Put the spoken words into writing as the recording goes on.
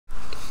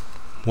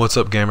What's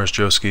up gamers,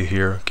 Joeski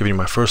here, giving you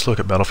my first look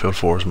at Battlefield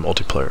 4's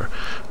multiplayer,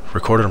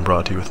 recorded and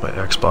brought to you with my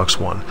Xbox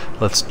One.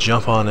 Let's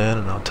jump on in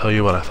and I'll tell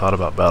you what I thought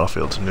about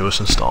Battlefield's newest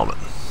installment.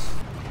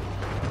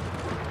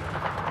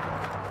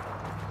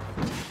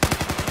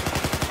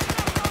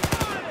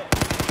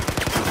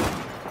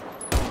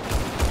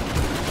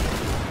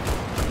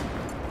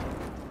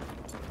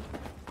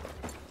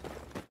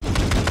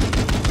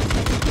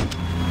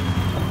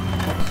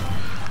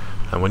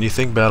 And when you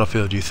think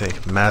Battlefield, you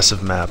think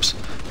massive maps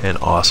and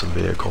awesome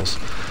vehicles.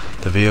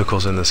 The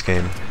vehicles in this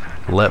game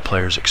let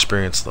players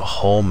experience the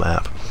whole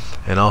map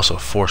and also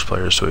force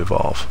players to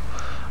evolve.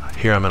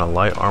 Here I'm in a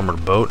light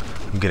armored boat.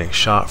 I'm getting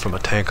shot from a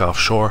tank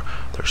offshore.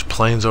 There's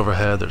planes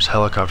overhead, there's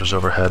helicopters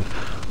overhead,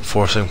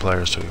 forcing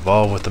players to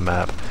evolve with the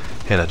map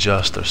and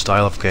adjust their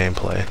style of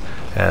gameplay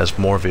as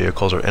more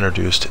vehicles are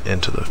introduced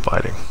into the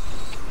fighting.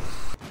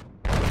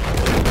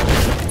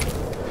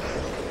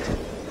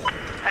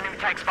 Enemy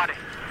tank spotted,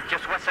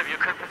 just west of your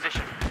current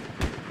position.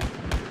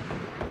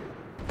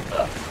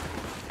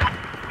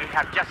 We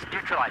have just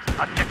neutralized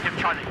objective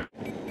Charlie.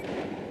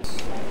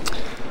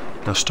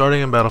 Now,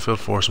 starting in Battlefield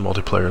 4's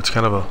multiplayer, it's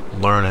kind of a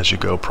learn as you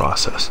go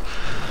process.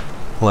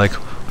 Like,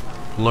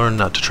 learn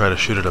not to try to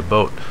shoot at a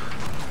boat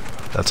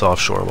that's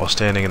offshore while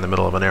standing in the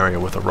middle of an area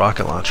with a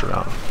rocket launcher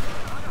out.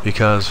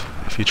 Because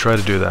if you try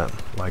to do that,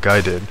 like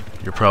I did,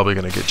 you're probably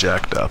going to get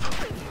jacked up.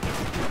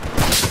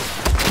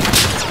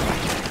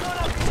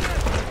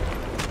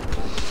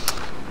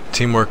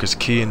 Teamwork is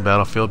key in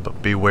Battlefield,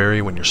 but be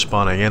wary when you're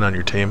spawning in on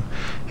your team.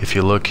 If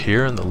you look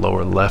here in the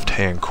lower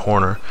left-hand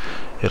corner,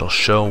 it'll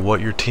show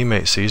what your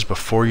teammate sees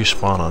before you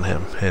spawn on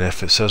him. And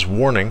if it says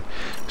warning,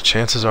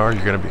 chances are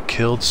you're going to be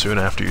killed soon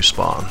after you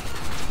spawn.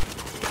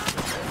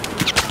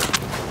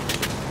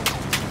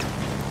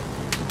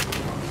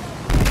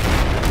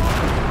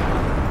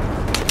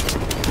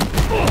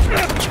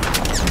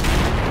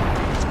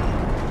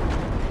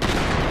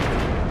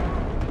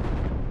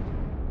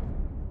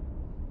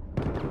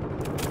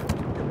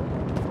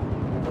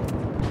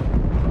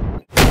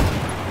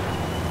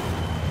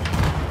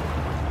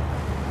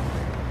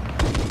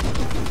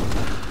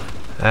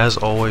 As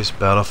always,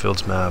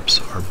 Battlefield's maps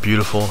are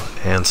beautiful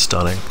and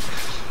stunning.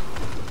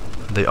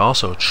 They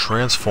also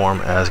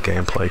transform as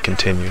gameplay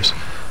continues.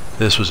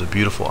 This was a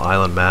beautiful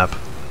island map,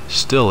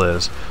 still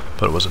is,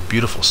 but it was a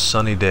beautiful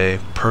sunny day,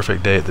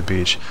 perfect day at the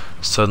beach.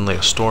 Suddenly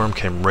a storm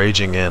came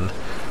raging in,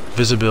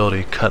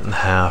 visibility cut in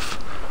half,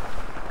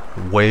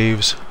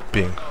 waves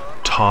being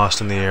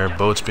tossed in the air,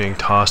 boats being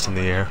tossed in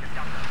the air,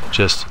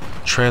 just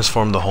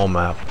transformed the whole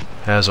map.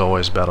 As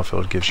always,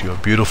 Battlefield gives you a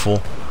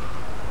beautiful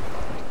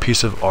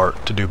piece of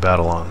art to do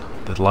battle on.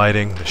 The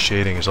lighting, the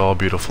shading is all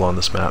beautiful on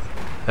this map.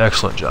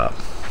 Excellent job.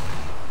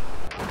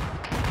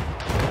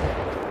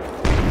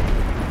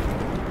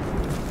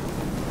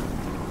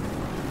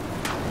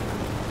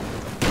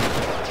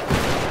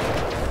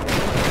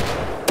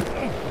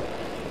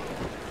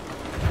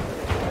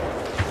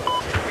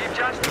 We've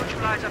just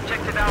neutralized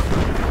objective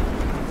Alpha.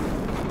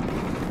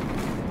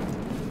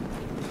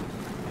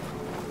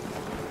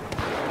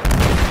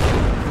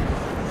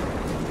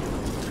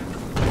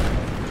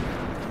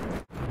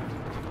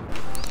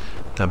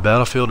 Now,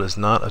 Battlefield is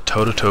not a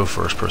toe-to-toe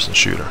first-person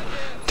shooter.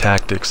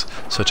 Tactics,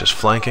 such as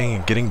flanking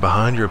and getting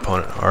behind your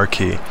opponent, are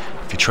key.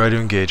 If you try to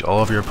engage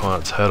all of your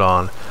opponents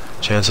head-on,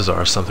 chances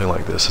are something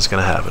like this is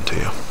going to happen to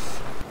you.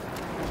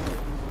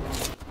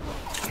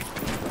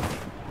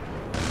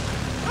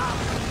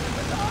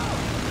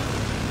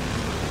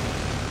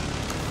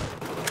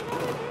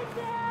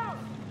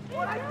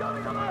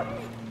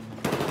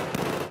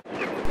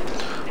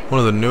 One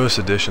of the newest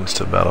additions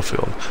to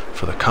Battlefield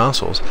for the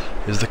consoles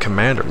is the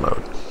Commander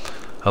mode,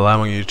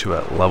 allowing you to,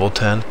 at level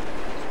 10,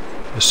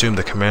 assume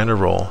the commander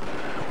role,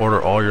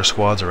 order all your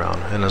squads around,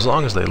 and as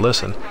long as they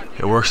listen,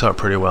 it works out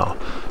pretty well.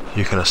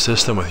 You can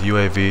assist them with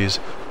UAVs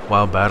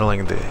while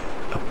battling the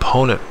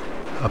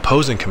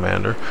opposing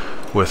commander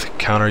with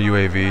counter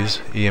UAVs,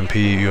 EMP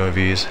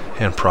UAVs,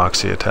 and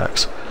proxy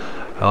attacks,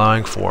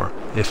 allowing for,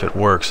 if it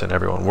works and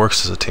everyone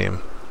works as a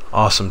team,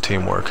 awesome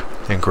teamwork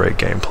and great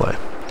gameplay.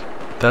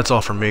 That's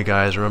all from me,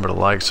 guys. Remember to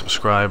like,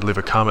 subscribe, leave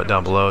a comment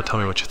down below, tell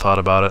me what you thought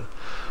about it.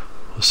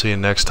 We'll see you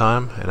next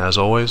time, and as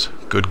always,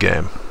 good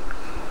game.